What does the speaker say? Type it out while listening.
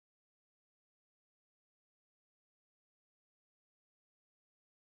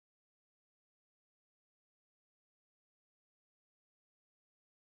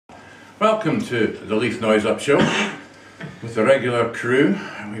Welcome to the Leith Noise Up Show with the regular crew.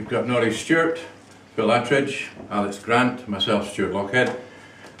 We've got Norrie Stewart, Phil Attridge, Alex Grant, myself Stuart Lockhead.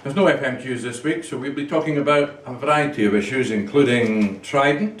 There's no FMQs this week, so we'll be talking about a variety of issues, including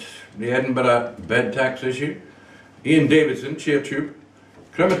Trident, the Edinburgh bed tax issue, Ian Davidson, Chairchoob,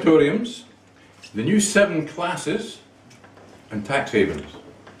 crematoriums, the new 7 classes, and tax havens.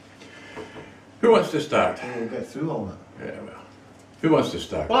 Who wants to start? We'll get through all that. Yeah, well, who wants to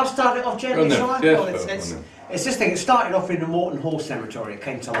start? Well, I'll start it off gently, shall I? Yes, Well, it's this thing. It started off in the Morton Hall Cemetery. It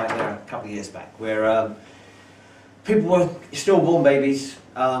came to light there a couple of years back, where people were stillborn babies,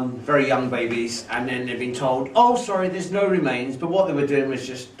 very young babies, and then they've been told, oh, sorry, there's no remains, but what they were doing was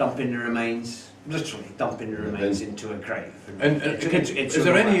just dumping the remains, literally dumping the remains into a grave. And is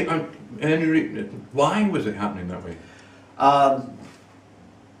there any why was it happening that way?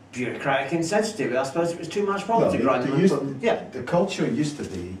 Bureaucratic insensitive. I suppose it was too much property The culture used to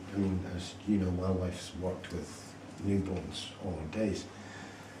be, I mean, as you know, my wife's worked with newborns all her days,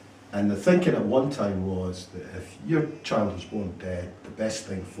 and the thinking at one time was that if your child was born dead, the best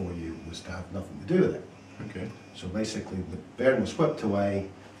thing for you was to have nothing to do with it. Okay. So basically the bairn was whipped away,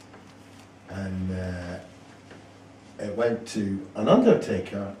 and it went to an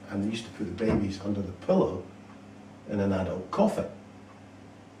undertaker, and they used to put the babies under the pillow in an adult coffin.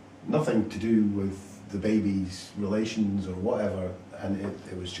 Nothing to do with the baby's relations or whatever, and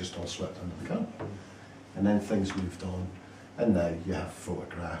it was just all swept under the carpet. And then things moved on, and now you have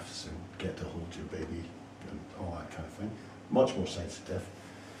photographs and get to hold your baby and all that kind of thing. Much more sensitive.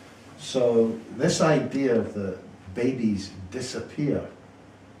 So this idea that babies disappear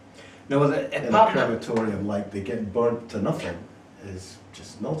in a crematorium like they get burnt to nothing is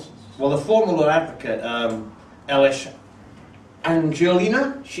just nonsense. Well, the former Lord Advocate, Elish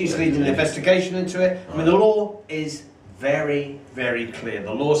Angelina, she's leading an investigation into it. I mean, the law is very, very clear.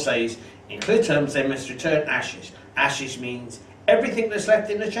 The law says, in clear terms, they must return ashes. Ashes means everything that's left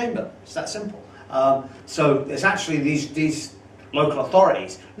in the chamber. It's that simple. So there's actually these local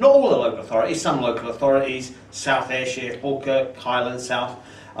authorities, not all the local authorities, some local authorities, South Ayrshire, Falkirk, Highland, South,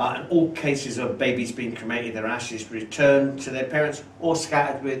 in all cases of babies being cremated, their ashes returned to their parents or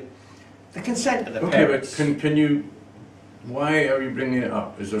scattered with the consent of the parents. Okay, but can you... Why are you bringing it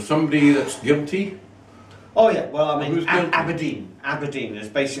up? Is there somebody that's guilty? Oh yeah, well I mean, Who's guilty? Aberdeen has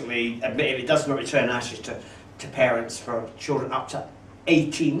basically admitted it does not return ashes to parents for children up to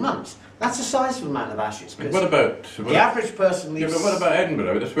 18 months. That's a sizable amount of ashes. What about... The average person leaves... Yeah, but what about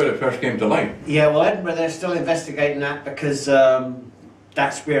Edinburgh? That's where it first came to light. Yeah, well Edinburgh, they're still investigating that because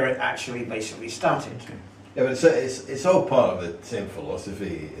that's where it actually basically started. Okay. Yeah, but it's all part of the same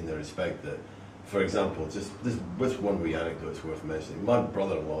philosophy in the respect that, for example, just this one wee anecdote is worth mentioning. My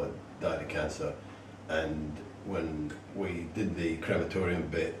brother-in-law died of cancer, and when we did the crematorium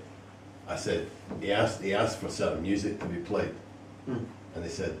bit, I said he asked for certain music to be played, and they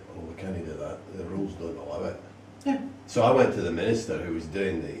said, "Oh, we can't do that. The rules don't allow it." Yeah. So I went to the minister who was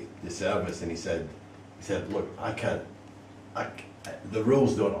doing the service, and he said, "Look, I can't. The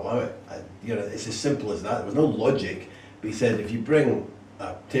rules don't allow it. It's as simple as that. There was no logic." But he said, "If you bring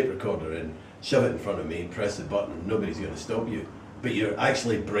a tape recorder in, shove it in front of me, press the button, nobody's going to stop you. But you're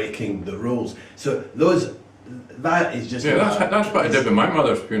actually breaking the rules." So that is just... Yeah, that's what I did with my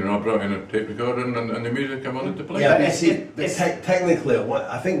mother's funeral. I brought in a tape recorder and the music I wanted to play. Yeah, but technically,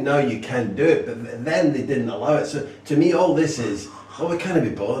 I think now you can do it, but then they didn't allow it. So to me, all this is, we can't be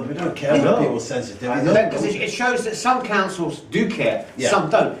bothered. We don't care about people's sensitivity. Because it shows that some councils do care, some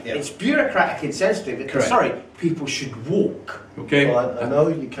don't. Yeah. It's bureaucratic insensitive. Correct. Sorry, people should walk. Okay. Well, I know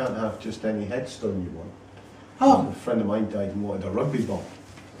you can't have just any headstone you want. Oh. A friend of mine died and wanted a rugby ball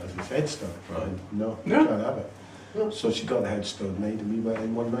as his headstone. Right. No, you No. can't have it. No. So she got the headstone made, and we went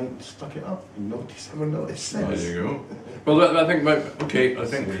in one night and stuck it up, and nobody's ever noticed There since. you go. Well, I think... Okay, I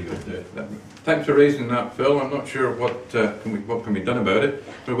think... Thanks for raising that, Phil. I'm not sure what can be done about it.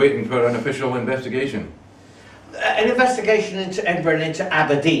 We're waiting for an official investigation. An investigation into Edinburgh and into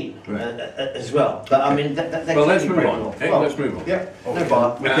Aberdeen as well. But I mean, well, let's move on. Let's move on. Yeah, okay. no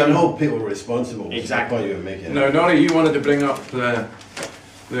bother. We can hold people responsible. Exactly. What you were making. Now, Norrie, you wanted to bring up the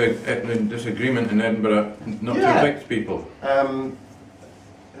disagreement in Edinburgh not to evict people.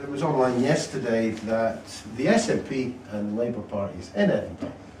 It was online yesterday that the SNP and the Labour parties in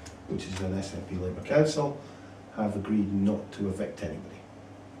Edinburgh, which is an SNP Labour Council, have agreed not to evict anybody.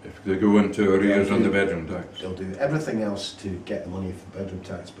 If they go into arrears on the bedroom tax. They'll do everything else to get the money for bedroom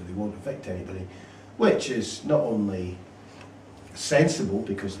tax, but they won't evict anybody, which is not only sensible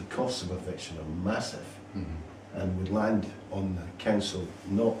because the costs of eviction are massive and would land on the council,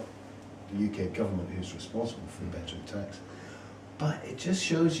 not the UK government who's responsible for the bedroom tax, But it just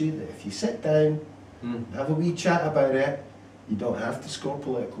shows you that if you sit down, have a wee chat about it, you don't have to score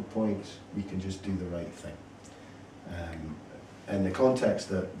political points, you can just do the right thing. In the context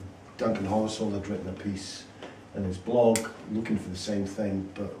that Duncan Hollison had written a piece in his blog looking for the same thing,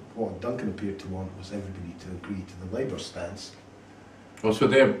 but what Duncan appeared to want was everybody to agree to the Labour stance. Well, so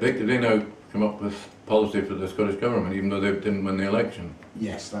they now come up with policy for the Scottish Government, even though they didn't win the election.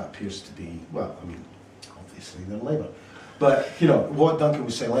 Yes, that appears to be, well, I mean, obviously they're Labour. But, you know, what Duncan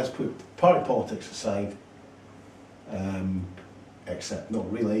was saying, let's put party politics aside, except not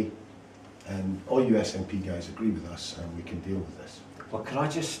really, and all you SNP guys agree with us and we can deal with this. Well, could I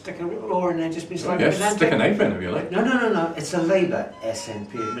just stick a law in there, just be slightly Yes, stick a knife in if you like. No. It's a Labour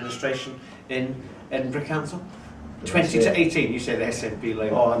SNP administration in Edinburgh Council. 20 to 18, you say the SNP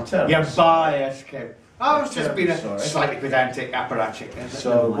Labour. Oh, I'm terrible. You're biased, Kev. I was just being a Sorry. slightly pedantic apparatchik.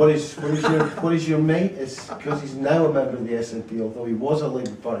 So what is your mate? Is because he's now a member of the SNP, although he was a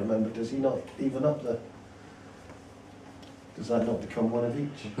Labour Party member, does he not even up the? Does that not become one of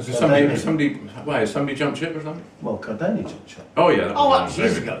each? Was there somebody jumped ship or something? Well, Cardani jumped ship. Oh yeah. That Oh, was that's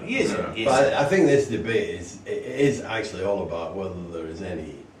years ago. Years ago. But I think this debate is actually all about whether there is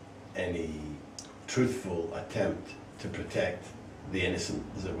any truthful attempt to protect the innocent,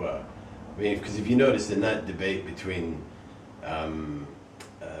 as it were. I mean, because if you notice in that debate between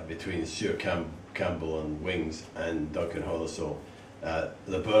Stuart Campbell and Wings and Duncan Hollison,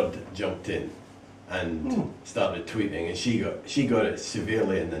 the bird jumped in and started tweeting, and she got it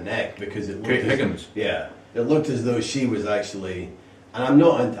severely in the neck because it looked Kate Higgins. it looked as though she was actually, and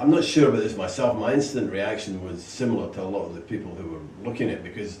I'm not sure about this myself. My instant reaction was similar to a lot of the people who were looking at it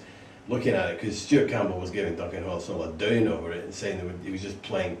because Stuart Campbell was giving Duncan Hollison a down over it and saying he was just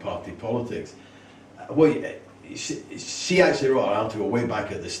playing party politics. She actually wrote an article way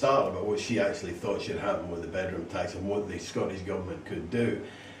back at the start about what she actually thought should happen with the bedroom tax and what the Scottish Government could do.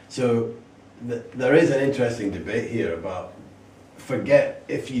 So there is an interesting debate here about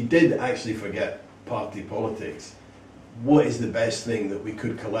if you did actually forget party politics, what is the best thing that we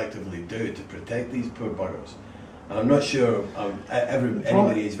could collectively do to protect these poor buggers? And I'm not sure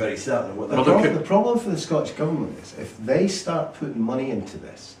anybody is very certain what that. The problem for the Scottish Government is if they start putting money into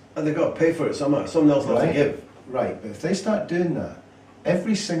this, and they've got to pay for it somehow. Someone else has to give. Right, but if they start doing that,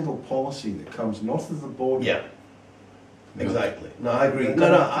 every single policy that comes north of the border. Yeah. Exactly. No, I agree. I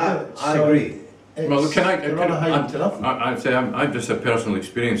agree. Well, I'd say I've just a personal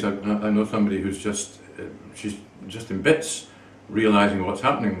experience. I know somebody who's she's just in bits, realising what's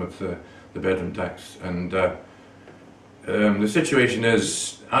happening with the bedroom tax, and the situation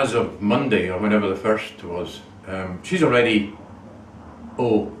is, as of Monday or whenever the first was, she's already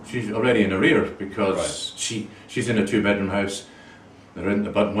in arrears because she's in a 2-bedroom house. They're in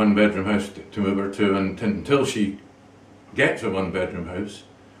the 1-bedroom house to move her to, and until she gets a 1-bedroom house,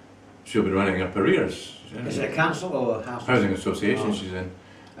 she'll be running up arrears. Is it a council or a house? Housing association she's in.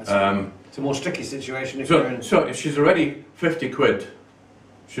 It's a more sticky situation if you're in. So if she's already 50 quid,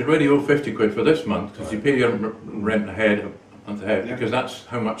 she'd already owe 50 quid for this month because you pay your rent a month ahead because that's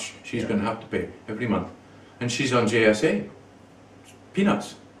how much she's going to have to pay every month. And she's on JSA.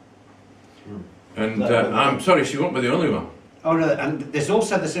 Peanuts. And I'm sorry, she won't be the only one. Oh no, and there's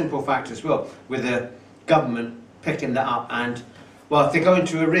also the simple fact as well, with the government picking that up and, well, if they go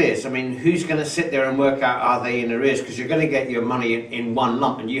into arrears, I mean, who's going to sit there and work out are they in arrears? Because you're going to get your money in one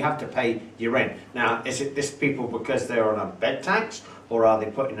lump and you have to pay your rent. Now, is it this people because they're on a bed tax, or are they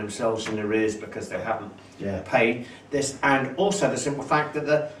putting themselves in arrears because they haven't paid this? And also the simple fact that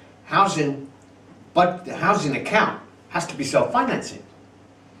the housing account has to be self-financing.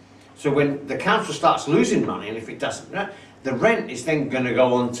 So when the council starts losing money, and if it doesn't, the rent is then going to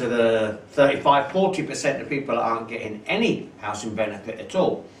go on to the 35–40% of people that aren't getting any housing benefit at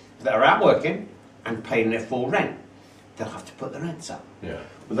all, that are out working and paying their full rent. They'll have to put the rents up. Yeah.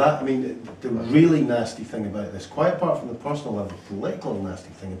 But that, I mean, the really nasty thing about this, quite apart from the personal level, the political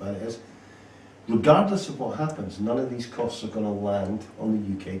nasty thing about it is, regardless of what happens, none of these costs are going to land on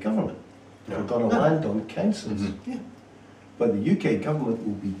the UK government. They're going to land on councils. Yeah. But the UK government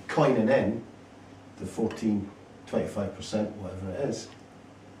will be coining in the 14–25%, whatever it is,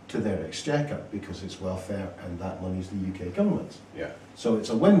 to their exchequer because it's welfare and that money's the UK government's. Yeah. So it's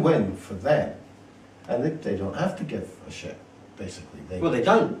a win-win for them, and they don't have to give a shit, basically. Well, they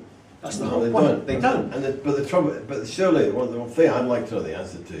don't. That's the whole they point. don't. They don't. But surely the one thing I'd like to know the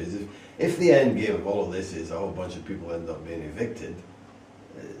answer to is if the end game of all of this is a whole bunch of people end up being evicted,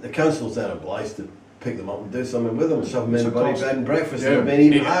 the council's then obliged to pick them up and do something with them, shove them It's in a buddy cost. bed and breakfast. Yeah. I mean,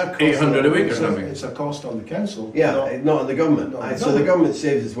 even higher cost. 800 a week or It's something. it's a cost on the council. Yeah, not on the government. not on the So the government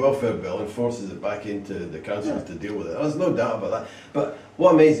saves its welfare bill and forces it back into the councils to deal with it. There's no doubt about that. But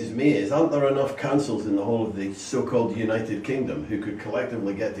what amazes me is, aren't there enough councils in the whole of the so-called United Kingdom who could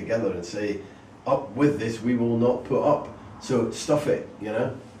collectively get together and say, up with this, we will not put up. So stuff it, you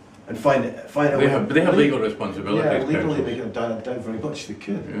know, and find a They way. have legal responsibilities. Yeah, legally councils. they could have done very much they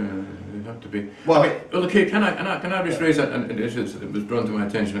could. Yeah, they have to be. Well, Well, okay, can I just raise that, and it was drawn to my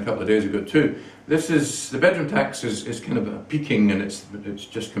attention a couple of days ago too. This is, the bedroom tax is kind of peaking, and it's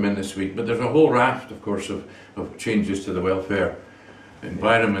just come in this week, but there's a whole raft, of course, of changes to the welfare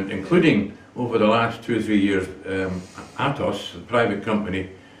environment, including over the last 2 or 3 years, Atos, the private company,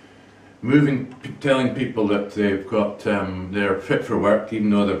 telling people that they've got, they're fit for work even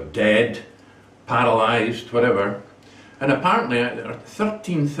though they're dead, paralysed, whatever. And apparently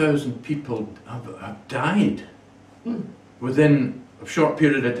 13,000 people have died within a short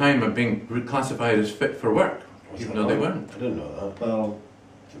period of time of being reclassified as fit for work, even though they weren't. I didn't know that. well,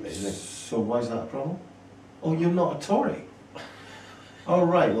 It's amazing. so why is that a problem? Oh, you're not a Tory. All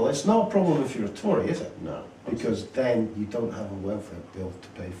right, well, it's not a problem if you're a Tory, is it? No. Because then you don't have a welfare bill to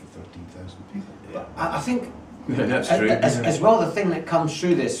pay for 13,000 people. Yeah. I think That's true. as well, the thing that comes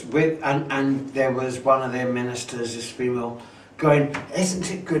through this with, and there was one of their ministers, this female, going, isn't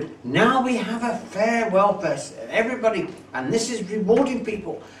it good? Now we have a fair welfare, everybody, and this is rewarding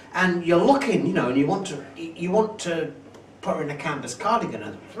people. And you're looking, you know, and you want to put her in a canvas cardigan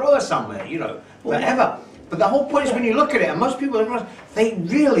and throw her somewhere, you know, whatever. But the whole point is, when you look at it, and most people, they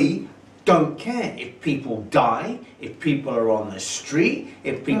really don't care if people die, if people are on the street,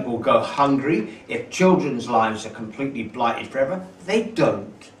 if people go hungry, if children's lives are completely blighted forever. They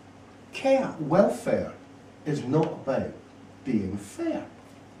don't care. Welfare is not about being fair.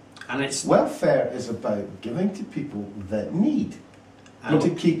 And it's Welfare is about giving to people that need and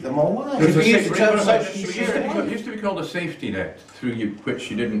to keep them alive. There's a If you use safety- the term it social used to security. be- it used to be called a safety net, through which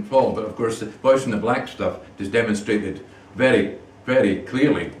you didn't fall. But of course, the Voice in the Black stuff is demonstrated very, very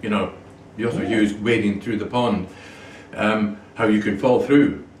clearly. You know, you also use wading through the pond, how you can fall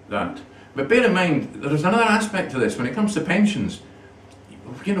through that. But bear in mind, there's another aspect to this when it comes to pensions.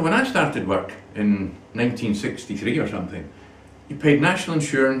 You know, when I started work in 1963 or something, you paid national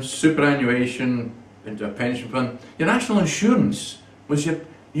insurance, superannuation, into a pension fund. Your national insurance was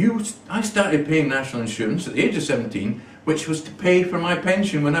I started paying national insurance at the age of 17, which was to pay for my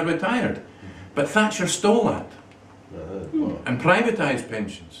pension when I retired. But Thatcher stole that and privatised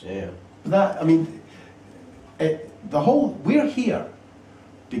pensions. Yeah. That, I mean, we're here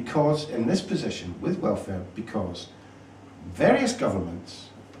because, in this position with welfare, because various governments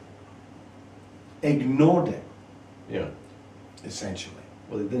ignored it, Yeah. essentially.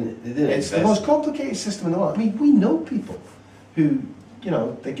 Well, they didn't It's the invest. most complicated system in the world. I mean, we know people who, you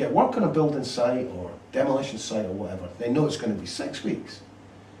know, they get work on a building site or demolition site or whatever. They know it's going to be 6 weeks.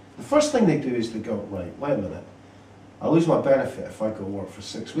 The first thing they do is they go, right, wait a minute, I lose my benefit if I go work for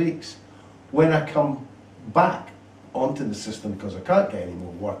 6 weeks. When I come back onto the system because I can't get any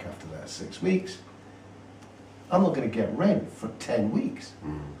more work after that 6 weeks, I'm not going to get rent for 10 weeks.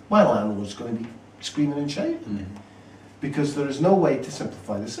 My landlord's going to be screaming and shouting. Because there is no way to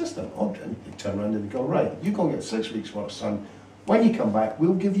simplify the system. And you turn around and go, right, you go and get 6 weeks work, son. When you come back,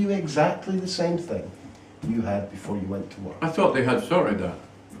 we'll give you exactly the same thing you had before you went to work. I thought they had sorted that.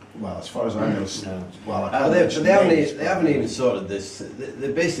 Well, as far as I know, well, I But can't they mention haven't, names, they haven't even sorted this. The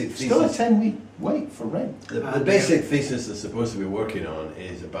basic thesis. Still a 10-week wait for rent. The basic thesis they're supposed to be working on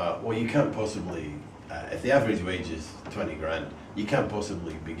is about, well, you can't possibly, if the average wage is 20 grand, you can't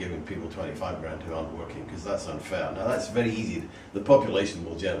possibly be giving people 25 grand who aren't working, because that's unfair. Now, that's very easy. The population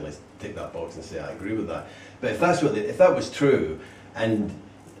will generally tick that box and say, I agree with that. But if that's if that was true, and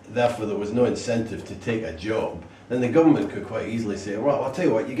therefore there was no incentive to take a job, then the government could quite easily say, well, I'll tell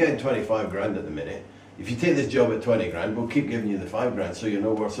you what, you're getting 25 grand at the minute. If you take this job at 20 grand, we'll keep giving you the 5 grand, so you're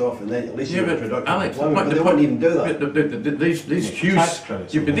no worse off, and then at least you're in productive Alex, employment. But they wouldn't even do that. These huge, tax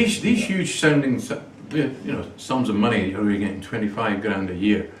credits but and these huge sounding, sums of money you're getting 25 grand a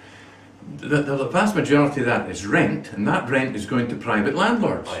year. The vast majority of that is rent, and that rent is going to private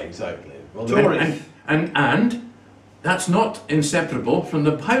landlords. Aye, exactly. Well, Tories. And that's not inseparable from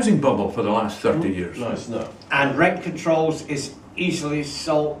the housing bubble for the last 30 years. no, it's not. And rent controls is easily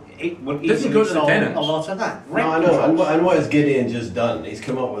sold. It would Doesn't easily go to the solve tenants. a lot of that. No, Rent I know. controls. And what has Gideon just done? He's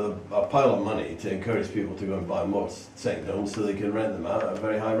come up with a pile of money to encourage people to go and buy more second homes so they can rent them out at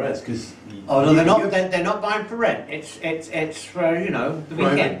very high rents. Because Oh no, they're not. They're not buying for rent. It's for the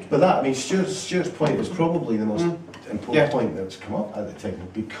weekend. But that, I mean, Stuart's point is probably the most important point that's come up at the table,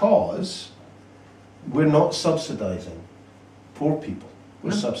 because we're not subsidising poor people.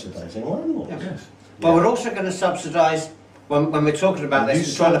 We're subsidising landlords. Yes. Well, we're also going to subsidise, when we're talking about You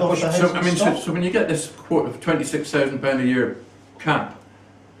this, trying to sold push... off the So when you get this quote of £26,000 a year cap,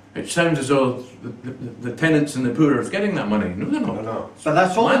 it sounds as though the tenants and the poor are getting that money. No, they're not. No. But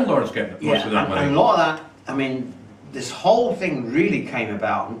that's all... Landlords get most of that money. And a lot of that, I mean, this whole thing really came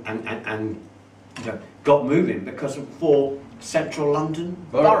about and you know, got moving because of 4 central London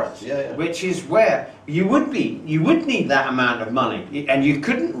boroughs, which is where you would need that amount of money, and you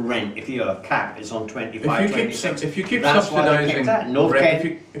couldn't rent if your cap is on 25, 26. If you keep That's subsidising, North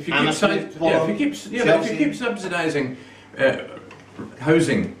Kent, if you keep subsidising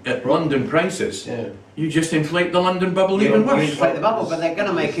housing at London prices, you just inflate the London bubble even worse. You inflate the bubble, but they're going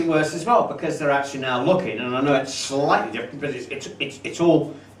to make it worse as well because they're actually now looking, and I know it's slightly different, but it's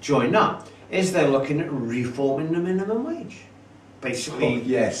all joined up. Is they're looking at reforming the minimum wage, basically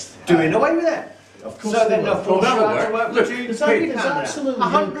doing away with it. Of course, so then they'll force you out to work for It's absolutely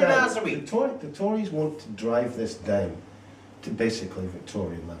 100 hours a week. The Tories want to drive this down to basically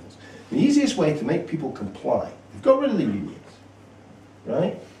Victorian levels. The easiest way to make people comply, they've got rid of the unions,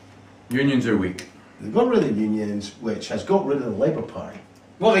 right? Unions are weak. They've got rid of the unions, which has got rid of the Labour Party.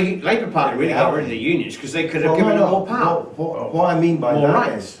 Well, the Labour Party really got rid of the unions because they could have given them more power. What I mean by more that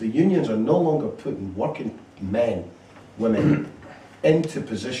rights. is the unions are no longer putting working men, women into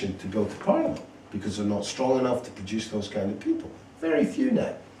position to go to Parliament because they're not strong enough to produce those kind of people. Very few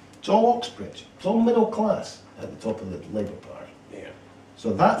now. It's all Oxbridge. It's all middle class at the top of the Labour Party. Yeah.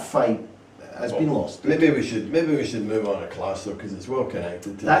 So that fight has been lost. Maybe we should move on to class though, because it's well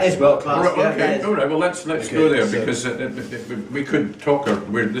connected to That this. is well class. All right. Well, let's Okay, go there so- because we could talk.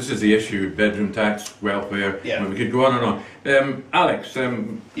 This is the issue: bedroom tax, welfare. Yeah. We could go on and on. Alex,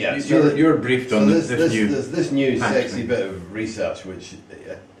 Yeah, you're briefed on this new. There's this new tax sexy thing. bit of research which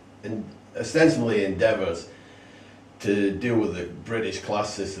ostensibly endeavours to deal with the British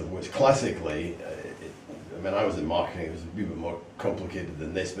class system, which classically, I mean, I was in marketing, it was a wee bit more complicated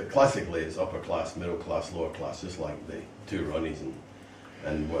than this, but classically it's upper class, middle class, lower class, just like the two Ronnies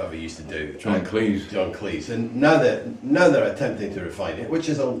and whatever you used to do. John Cleese. John Cleese. And now they're attempting to refine it, which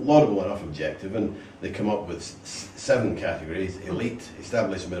is a laudable enough objective, and they come up with 7 categories: elite,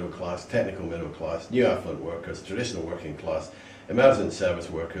 established middle class, technical middle class, new affluent workers, traditional working class, emergent service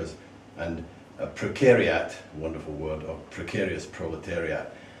workers, and a precariat, wonderful word, or precarious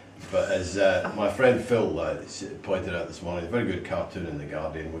proletariat. But as my friend Phil pointed out this morning, a very good cartoon in The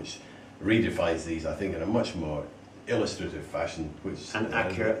Guardian which redefines these, I think, in a much more illustrative fashion, which And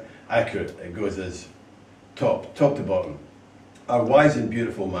accurate. Accurate. It goes as top to bottom. Our wise and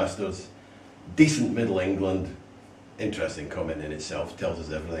beautiful masters, decent Middle England, interesting comment in itself, tells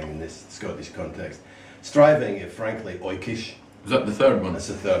us everything in this Scottish context. Striving, if frankly oikish. Is that the third one? That's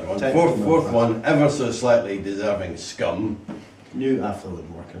the third one. Technical Fourth one, ever so slightly deserving scum. New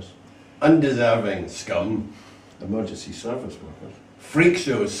affluent workers, Undeserving scum. emergency service workers, Freak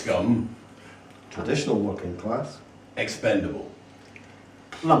show scum. traditional working class, Expendable.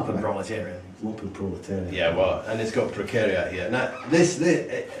 Lumpen proletariat. lumpen proletariat. Yeah, well, and it's got precariat here. Now, this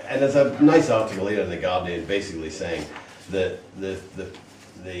and there's a nice article here in The Guardian basically saying that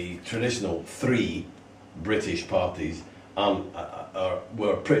the traditional 3 British parties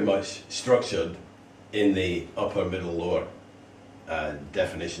were pretty much structured in the upper, middle, lower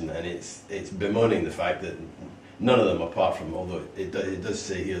definition, and it's bemoaning the fact that none of them, apart from, although it does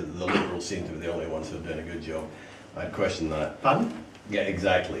say here that the Liberals seem to be the only ones who are doing a good job. I'd question that. Pardon? Yeah,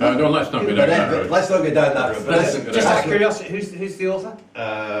 exactly. No, let's not go down that road. Let's not go down that road. But Just out of curiosity, who's the author?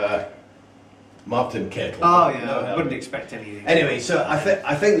 Martin Kettle. Oh yeah, I wouldn't expect anything. Anyway, so I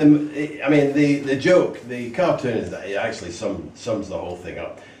think the joke, the cartoon is that it actually sums the whole thing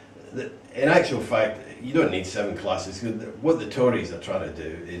up. In actual fact, you don't need 7 classes. What the Tories are trying to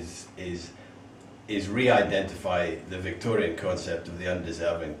do is re-identify the Victorian concept of the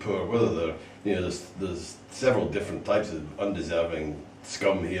undeserving poor. Whether there's several different types of undeserving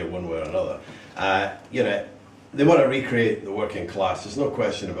scum here, one way or another. They want to recreate the working class. There's no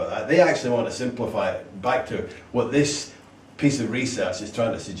question about that. They actually want to simplify it back to what this piece of research is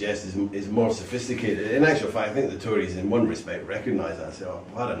trying to suggest is more sophisticated. In actual fact, I think the Tories, in one respect, recognise that and say, "Oh,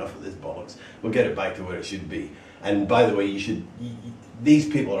 I've had enough of this bollocks. We'll get it back to where it should be." And by the way, these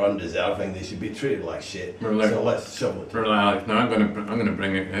people are undeserving. They should be treated like shit. So let's shovel it. Alex, now I'm going to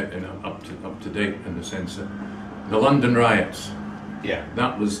bring it up to date in the sense that the London riots. Yeah.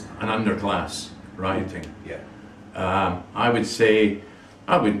 That was an underclass rioting. Yeah. I would say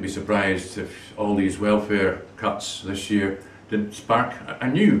I wouldn't be surprised if all these welfare cuts this year didn't spark a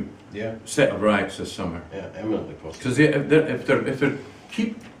new set of riots this summer. Yeah, eminently possible. Because if they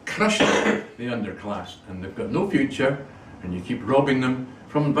keep crushed the underclass, and they've got no future, and you keep robbing them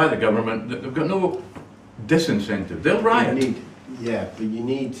by the government. They've got no disincentive. They'll riot. But you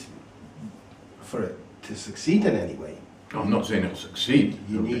need, for it to succeed in any way. I'm not saying it'll succeed.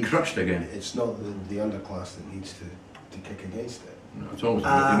 It'll be crushed again. It's not the underclass that needs to kick against it. No, it's always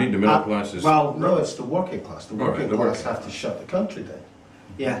you need the middle classes. Well, no, it's the working class. The working class have to shut the country down.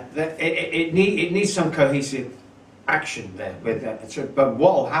 Yeah, it needs some cohesive action there with that. But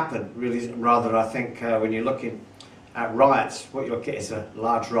what will happen really, rather, I think, when you're looking at riots, what you'll get is a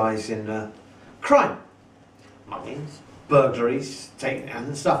large rise in crime, muggings, burglaries,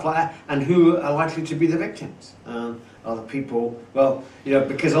 and stuff like that. And who are likely to be the victims? Are the people? Well,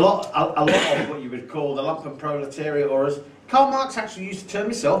 because a lot of what you would call the lumpen proletariat, or as Karl Marx actually used the term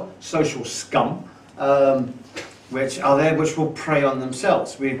himself, social scum. Which are there, which will prey on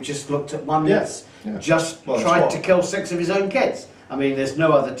themselves. We've just looked at one that's tried to kill 6 of his own kids. I mean, there's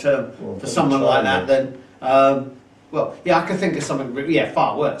no other term for someone like that than, I could think of something,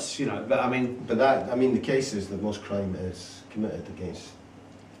 far worse, but I mean... But the case is that most crime is committed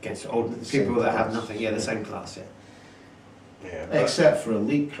against old people that have nothing, the same class, except for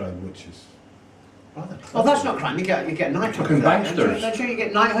elite crime, which is... Oh, that's not crime. You get knighthood. Banksters. You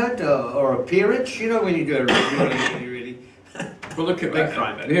get knighthood or a peerage. When you do a really. Well, look at that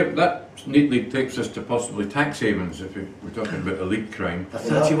crime. That neatly takes us to possibly tax havens. If we're talking about elite crime. The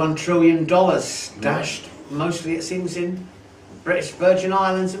 $31 trillion stashed mostly, it seems, in British Virgin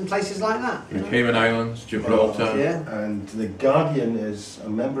Islands and places like that. In Cayman Islands, Gibraltar. And the Guardian is a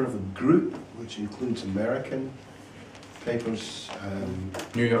member of a group which includes American papers,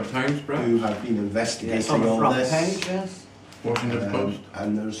 New York Times, perhaps, who have been investigating on the all front this. page, Washington Post.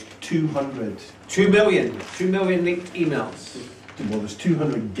 And there's 2 million leaked emails. Well, there's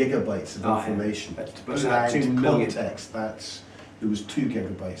 200 gigabytes of information. To To put put that that into 2 million. context, there was 2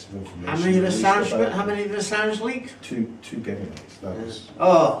 gigabytes of information. How many of the Assange leaked? 2 gigabytes. That was.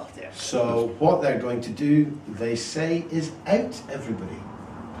 Oh, dear. So what they're going to do, they say, is out everybody,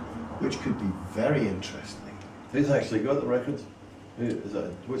 which could be very interesting. Who's actually got the records?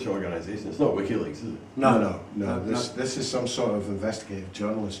 Which organisation? It's not WikiLeaks, is it? No. This is some sort of investigative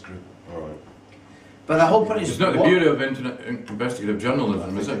journalist group. All right. But the whole point is... It's not the Bureau of Investigative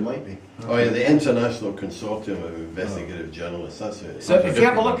Journalism, is it? It might be. Oh yeah, the International Consortium of Investigative Journalists, that's it. So if you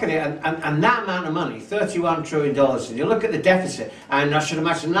have a look at it, and that amount of money, $31 trillion, and you look at the deficit, and I should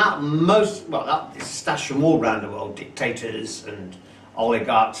imagine that that is stashed from all around the world, dictators and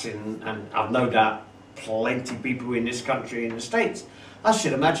oligarchs, and I've no doubt plenty of people in this country, in the States. I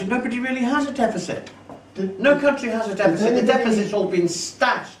should imagine nobody really has a deficit. No country has a deficit. The deficit's all been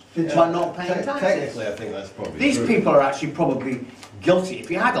stashed by not paying taxes. Technically, I think that's probably These true. people are actually probably guilty. If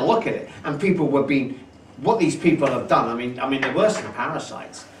you had a look at it, and people were being... What these people have done, I mean, they're worse than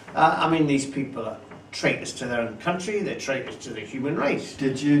parasites. These people are traitors to their own country, they're traitors to the human race.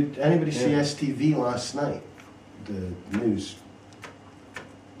 Did anybody see STV last night? The news?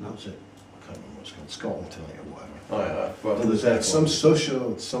 What was it? I can't remember what it's called. Scotland Tonight or whatever. Oh yeah. Well, There was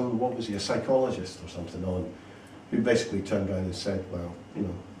what was he, a psychologist or something on, who basically turned around and said, well,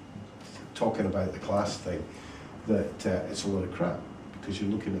 talking about the class thing, that it's a lot of crap, because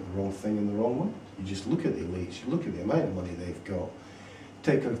you're looking at the wrong thing in the wrong way. You just look at the elites, you look at the amount of money they've got,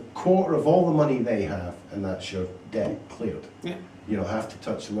 take a quarter of all the money they have, and that's your debt cleared. Yeah. You don't have to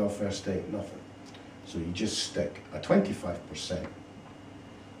touch the welfare state, nothing. So you just stick a 25%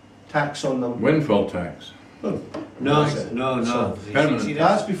 tax on them. Windfall tax. No. No. Permanent.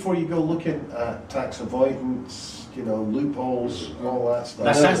 That's before you go looking at tax avoidance, loopholes, all that stuff.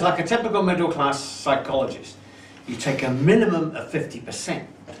 That sounds like a typical middle-class psychologist. You take a minimum of 50%, an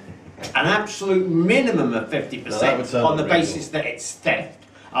absolute minimum of 50% on the basis that it's theft.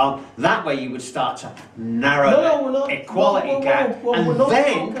 That way you would start to narrow the equality gap,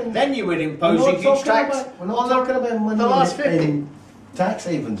 and then you would impose a huge tax We're not talking about money the last 50. in tax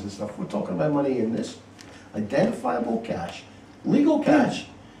havens and stuff. We're talking about money in this identifiable cash, legal cash.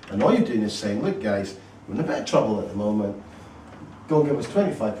 And all you're doing is saying, look guys, we're in a bit of trouble at the moment. Go and give us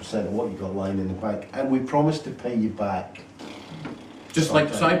 25% of what you got lying in the bank, and we promise to pay you back. Just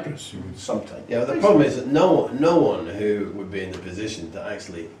like Cyprus. Sometime. Yeah, but the problem is that no one who would be in the position to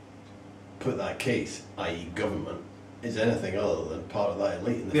actually put that case, i.e. government, is anything other than part of that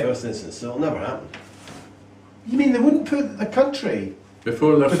elite in the first instance, so it'll never happen. You mean they wouldn't put the country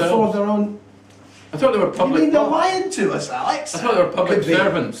Before themselves? their own... I thought they were public... You mean they're lying to us, Alex? I thought they were public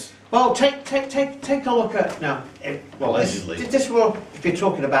servants. Well, take a look at now. Allegedly. If you're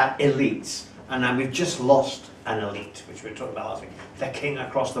talking about elites, And now we've just lost an elite, which we were talking about last week. The king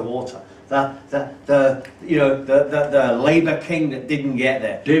across the water, the Labour king that didn't get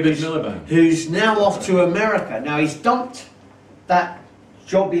there, David Miliband, who's now off to America. Now he's dumped that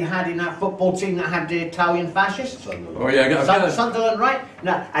job he had in that football team that had the Italian fascists. oh yeah, Sunderland, right?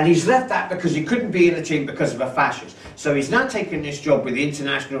 Now, and he's left that because he couldn't be in the team because of a fascist. So he's now taken this job with the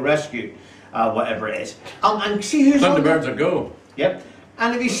International Rescue, whatever it is. And see who's on Thunderbirds a go. Yep.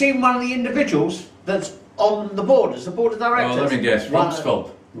 And have you seen one of the individuals that's on the board as the board of directors? Oh, let me guess,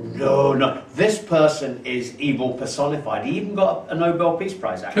 Rumsfeld. No. This person is evil personified. He even got a Nobel Peace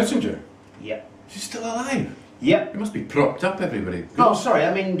Prize, actually. Kissinger. Yep. He's still alive. Yep. He must be propped up, everybody. Oh, sorry.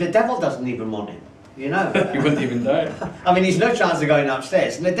 I mean, the devil doesn't even want him. You know. He wouldn't even die. I mean, he's no chance of going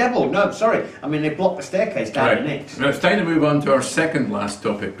upstairs. And the devil, no, sorry. I mean, they blocked the staircase down the next. Now it's time to move on to our second last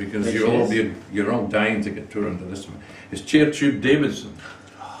topic, because you're all dying to get through into this one. It's Chairchoob Davidson.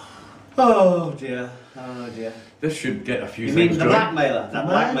 Oh dear. Oh dear. This should get a few You things mean the going. blackmailer? That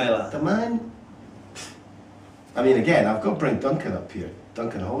blackmailer. The man. I mean, again, I've got to bring Duncan up here,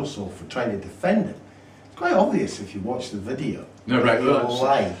 Duncan Horsell, for trying to defend him. It's quite obvious if you watch the video. No, right.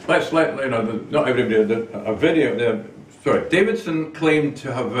 Let's let you know. Not everybody. A video. Sorry, Davidson claimed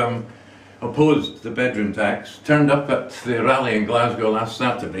to have opposed the bedroom tax. Turned up at the rally in Glasgow last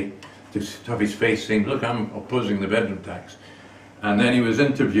Saturday to have his face saying, "Look, I'm opposing the bedroom tax," and then he was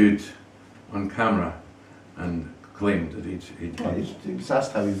interviewed on camera and claimed that he was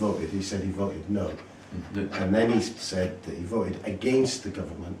asked how he voted. He said he voted no, and then he said that he voted against the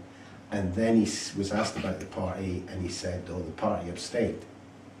government. And then he was asked about the party, and he said, "Oh, the party abstained,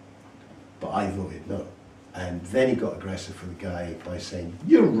 but I voted no." And then he got aggressive with the guy by saying,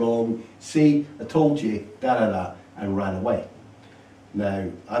 "You're wrong. See, I told you, da da da," and ran away. Now,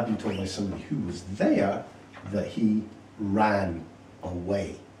 I've been told by somebody who was there that he ran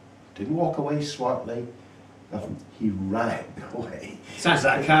away. Didn't walk away smartly. Nothing. He ran away. Sounds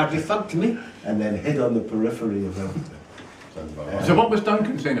like a cowardly thug to me. And then hid on the periphery of everything. So what was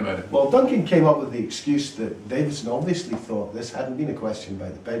Duncan saying about it? Well, Duncan came up with the excuse that Davidson obviously thought this hadn't been a question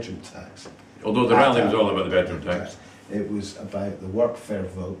about the bedroom tax. Although the rally was all about the bedroom tax. It was about the workfare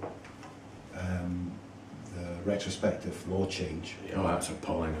vote, the retrospective law change. Oh, that's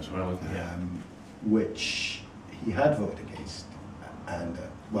appalling as well, isn't it? Which he had voted against. And,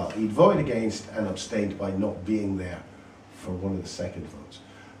 well, he'd voted against and abstained by not being there for one of the second votes.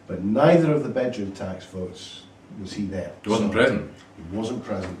 But neither of the bedroom tax votes was he there. He wasn't present. He wasn't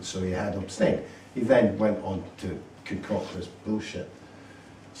present, so he had abstained. He then went on to concoct this bullshit.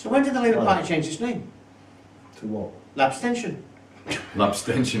 So when did the Labour Party change its name? To what? L'abstention.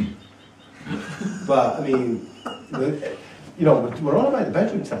 L'abstention. But, I mean, we're all about the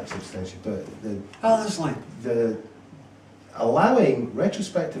bedroom tax abstention, but the allowing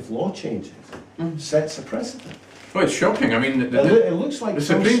retrospective law changes sets a precedent. Well, it's shocking. I mean, it looks like the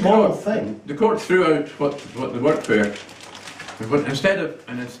some Supreme small Court thing. The court threw out what the workfare, but instead of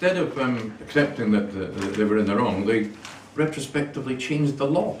accepting that they were in the wrong, they retrospectively changed the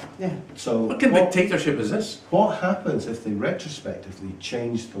law. Yeah. So what kind of dictatorship is this? What happens if they retrospectively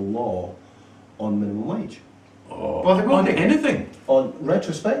change the law on minimum wage? Oh, well, on anything. On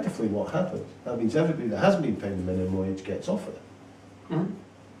retrospectively, what happens? That means everybody that hasn't been paying the minimum wage gets off it. Mm-hmm.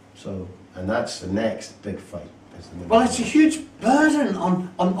 So, and that's the next big fight. Well, it's a huge burden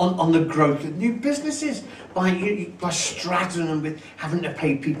on the growth of new businesses by straddling them with having to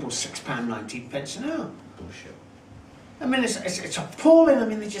pay people £6.19 an hour. Bullshit. I mean, it's appalling. I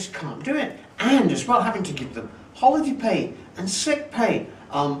mean, they just can't do it. And as well, having to give them holiday pay and sick pay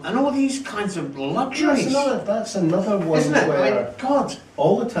and all these kinds of luxuries. That's another one, isn't it? where I mean, God.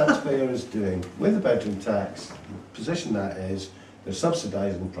 All the taxpayer is doing with the bedroom tax, the position that is, they're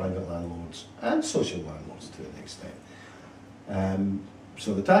subsidising private landlords and social landlords to an extent.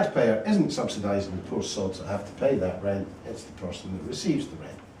 So the taxpayer isn't subsidising the poor sods that have to pay that rent, it's the person that receives the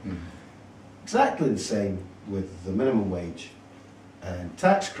rent. Mm. Exactly the same with the minimum wage and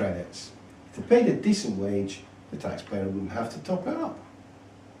tax credits. If they paid a decent wage, the taxpayer wouldn't have to top it up.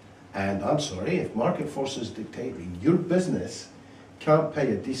 And I'm sorry, if market forces dictate that your business can't pay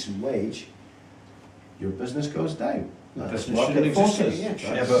a decent wage, your business goes down. That's market forces.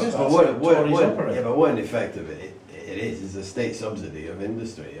 But what in effect of it is a state subsidy of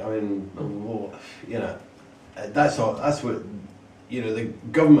industry. I mean, well, that's what the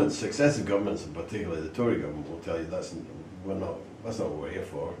governments, successive governments, and particularly the Tory government, will tell you that's not what we're here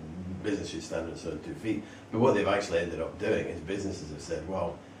for. Business should stand on its own 2 feet. But what they've actually ended up doing is businesses have said,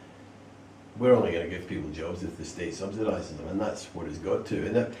 well, we're only going to give people jobs if the state subsidises them, and that's what it's got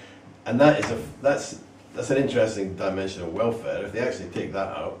to. And that's an interesting dimension of welfare. If they actually take that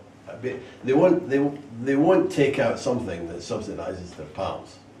out, They won't take out something that subsidises their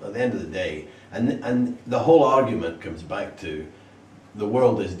pals at the end of the day. And the whole argument comes back to the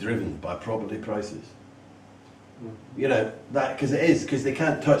world is driven by property prices. You know, that because it is, because they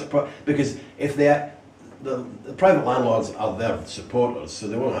can't touch because if the private landlords are their supporters, so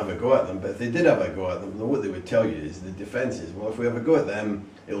they won't have a go at them. But if they did have a go at them, then what they would tell you is the defence is, well, if we have a go at them,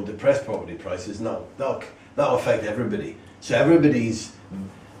 it'll depress property prices, and that'll affect everybody. So everybody's,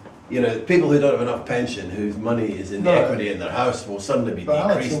 you know, people who don't have enough pension, whose money is in the equity in their house, will suddenly be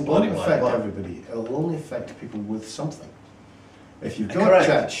decreased. It won't affect everybody. It'll only affect people with something. If you've got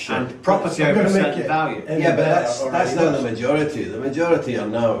Correct. And property over a certain value. Yeah, but that's now the majority. The majority are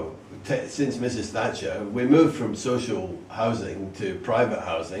now, since Mrs. Thatcher, we moved from social housing to private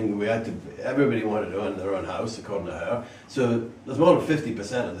housing. Everybody wanted to own their own house, according to her. So there's more than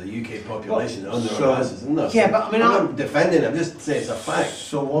 50% of the UK population that own their own houses, isn't there? Yeah, but I mean, I'm not defending it, I'm just saying it's a fact.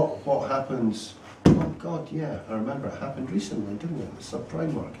 So what happens? Oh God, yeah, I remember it happened recently, didn't it? The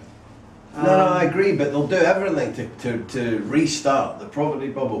subprime market. No, I agree, but they'll do everything to restart the property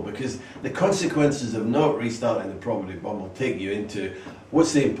bubble, because the consequences of not restarting the property bubble take you into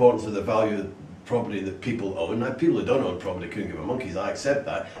what's the importance of the value of property that people own. Now, people who don't own property couldn't give a monkeys, I accept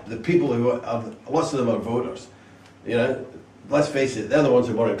that. The people who have, lots of them are voters. You know, let's face it, they're the ones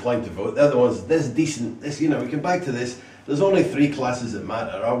who are more inclined to vote. They're the ones, you know, we come back to this, there's only three classes that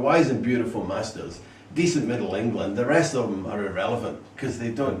matter: our wise and beautiful masters, decent middle England. The rest of them are irrelevant because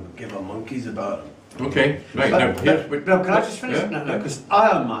they don't give a monkeys about them. Okay, right, now, Bill, can I just finish? No, because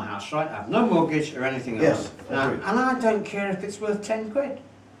I own my house, right? I have no mortgage or anything else. And I don't care if it's worth 10 quid,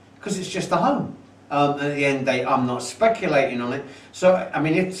 because it's just a home. At the end of the day, I'm not speculating on it. So, I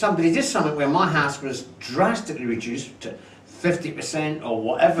mean, if somebody did something where my house was drastically reduced to 50% or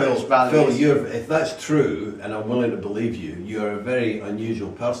whatever its value is. Phil, if that's true, and I'm willing to believe you, you're a very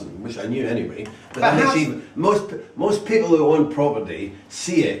unusual person, which I knew anyway. But that makes even, most people who own property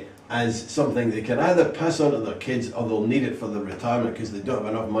see it as something they can either pass on to their kids, or they'll need it for their retirement because they don't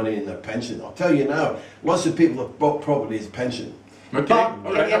have enough money in their pension. I'll tell you now, lots of people have bought property as pension. Okay.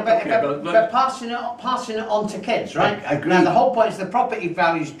 But passing it on to kids, right? I agree. Now the whole point is the property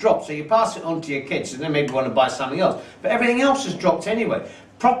values drop, so you pass it on to your kids, and then maybe want to buy something else. But everything else has dropped anyway.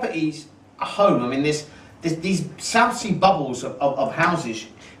 Properties, a home. I mean, these South Sea bubbles of houses,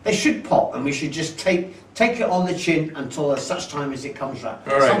 they should pop, and we should just take it on the chin until such time as it comes round.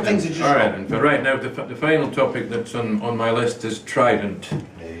 All right, some things are just all right. And for right now, the final topic that's on my list is Trident.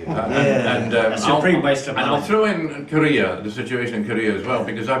 That's a pretty waste of money. And I'll throw in Korea, the situation in Korea as well,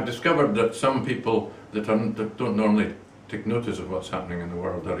 because I've discovered that some people that don't normally take notice of what's happening in the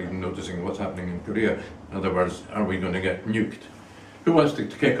world are even noticing what's happening in Korea. In other words, are we going to get nuked? Who wants to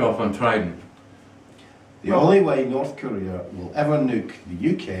kick off on Trident? The only way North Korea will ever nuke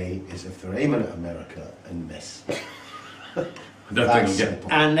the UK is if they're aiming at America and miss. That's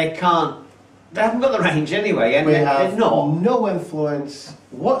simple. And they can't. They haven't got the range anyway, and they're not. No influence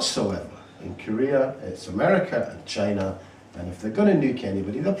whatsoever in Korea. It's America and China, and if they're going to nuke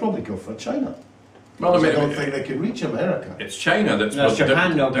anybody, they'll probably go for China. Well, I mean, don't think they can reach America. It's China that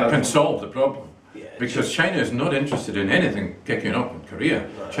can solve the problem. Yeah, because China is not interested in anything kicking up in Korea.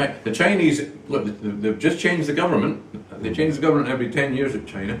 No. The Chinese, look, they've just changed the government. They change the government every 10 years in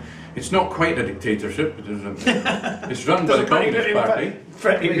China. It's not quite a dictatorship. It's run by the Communist Party.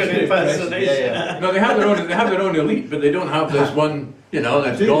 No, they have their own elite, but they don't have this one, this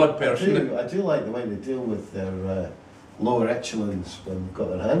god person. I do like the way they deal with their lower echelons when they've got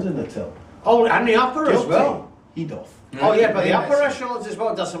their hands in the till. Oh, and the upper as well. Head off. Oh yeah, but the upper echelons as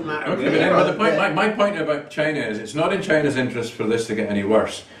well doesn't matter. Okay, but my point about China is it's not in China's interest for this to get any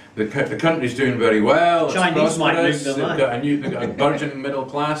worse. The country's doing very well. Chinese might nuke them. They've got a burgeoning middle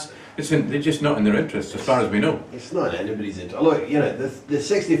class. They're just not in their interest, as far as we know. It's not in anybody's interest. Look, the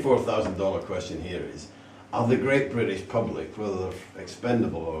 $64,000 question here is: are the great British public, whether they're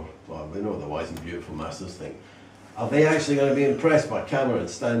expendable or, well, we know what the wise and beautiful masters think, are they actually going to be impressed by Cameron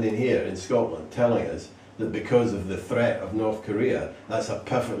standing here in Scotland telling us that because of the threat of North Korea, that's a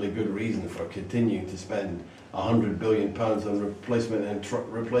perfectly good reason for continuing to spend £100 billion on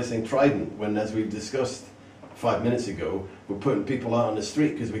replacing Trident, when, as we discussed 5 minutes ago, we're putting people out on the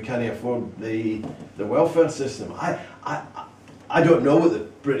street because we can't afford the welfare system. I don't know what the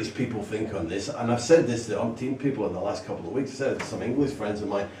British people think on this, and I've said this to umpteen people in the last couple of weeks. I said it to some English friends of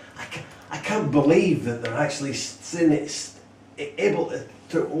mine. I can't believe that they're actually able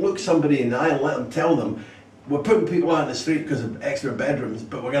to look somebody in the eye and let them tell them, we're putting people out in the street because of extra bedrooms,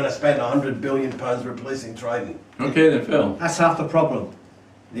 but we're going to spend £100 billion replacing Trident. Okay then, Phil. That's half the problem.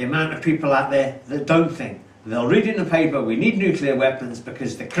 The amount of people out there that don't think. They'll read in the paper, we need nuclear weapons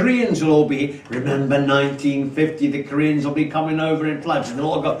because the Koreans will all be, remember 1950, the Koreans will be coming over in floods, and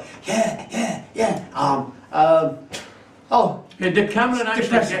they'll all go, yeah. Hey, did Cameron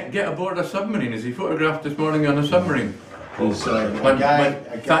actually get aboard a submarine? Is he photographed this morning on a submarine? There's When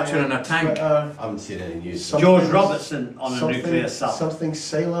Thatcher in a tank. I haven't seen any news. George Robertson on a nuclear sub. Something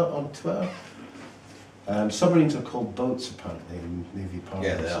sailor on Twitter. Submarines are called boats apparently in Navy parlance.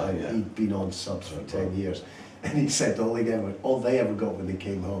 Yeah, they are, yeah. He'd been on subs for 10 years, and he said all they ever got when they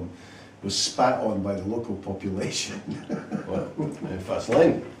came home was spat on by the local population. What? In fast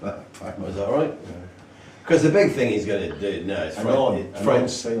lane? Was that right? Because the big thing he's going to do now is frighten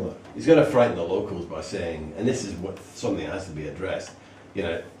sailor. He's going to frighten the locals by saying, and this is something that has to be addressed. You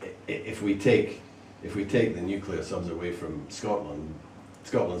know, if we take the nuclear subs away from Scotland,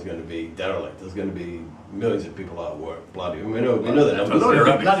 Scotland's going to be derelict. There's going to be millions of people out of work. Bloody, we know the numbers.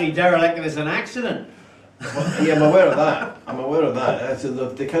 Bloody derelict if it's an accident. Well, yeah, I'm aware of that. So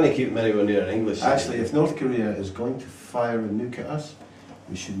they can't keep them anywhere near an English. Actually, if North Korea is going to fire a nuke at us,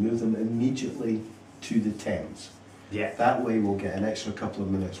 we should move them immediately to the Thames. Yeah. That way we'll get an extra couple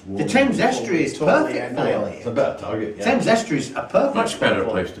of minutes warning. The Thames estuary is perfect for it. It's a better target. Yeah. Thames estuary is a perfect. Much better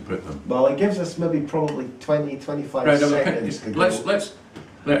place to put them. Well, it gives us maybe probably 20-25 Right, seconds to go.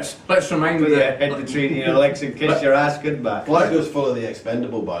 Let's remind Put your the head between your legs and kiss your ass goodbye. Glasgow's full of the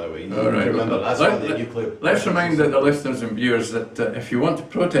expendable, by the way. You All right. remember that's why the nuclear. Let's remind the listeners and viewers that if you want to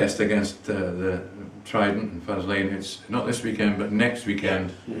protest against the Trident and Fuzz Lane, it's not this weekend but next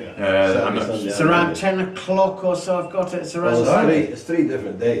weekend. It's around 10 o'clock or so. I've got it. It's around. Well, it's three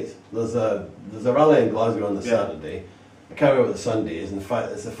different days. There's a rally in Glasgow on the Saturday. I can't remember what the Sunday is. In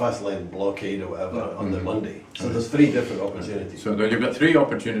fact, it's a fast lane blockade or whatever on the Monday. So there's three different opportunities. So you've got three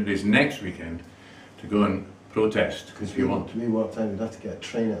opportunities next weekend to go and protest if you want. To me, what time we'd have to get a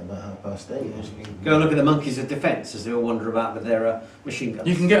train at about 8:30. Go and look at the monkeys of defence as they all wander about with their machine guns.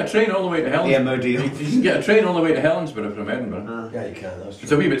 You can get a train all the way to The Helensburgh. MOD. You can get a train all the way to Helensburgh from Edinburgh. Yeah, you can. That's true.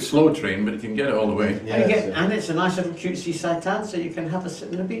 It's a wee bit slow train, but you can get it all the way. Yeah, And it's a nice little cute seaside town, so you can have a sit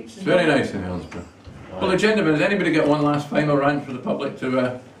on the beach. It's very nice in Helensburgh. Well, gentlemen, has anybody got one last final rant for the public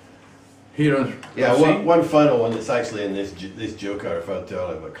to hear and Yeah, see? one final one that's actually in this joke I referred to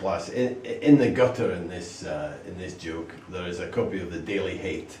earlier about class. In the gutter in this joke, there is a copy of the Daily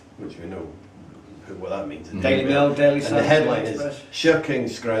Hate, which we know what that means. Daily Mail, Daily Sun. And the headline is Shirking,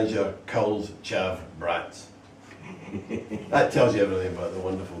 Scrounger, Culls, Chav, Brats. That tells you everything about the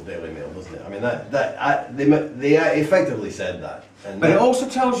wonderful Daily Mail, doesn't it? I mean, they effectively said that. And But it also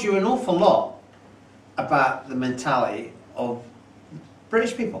tells you an awful lot about the mentality of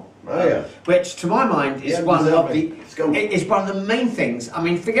British people. Oh, yeah. Which, to my mind, is Yeah, one of deserving. is one of the main things. I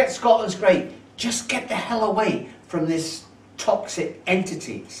mean, forget Scotland's great. Just get the hell away from this toxic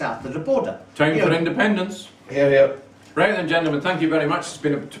entity south of the border. Time for independence. Here. Right then, gentlemen, thank you very much. It's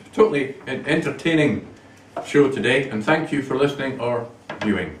been a totally entertaining show today, and thank you for listening or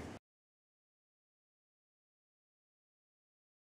viewing.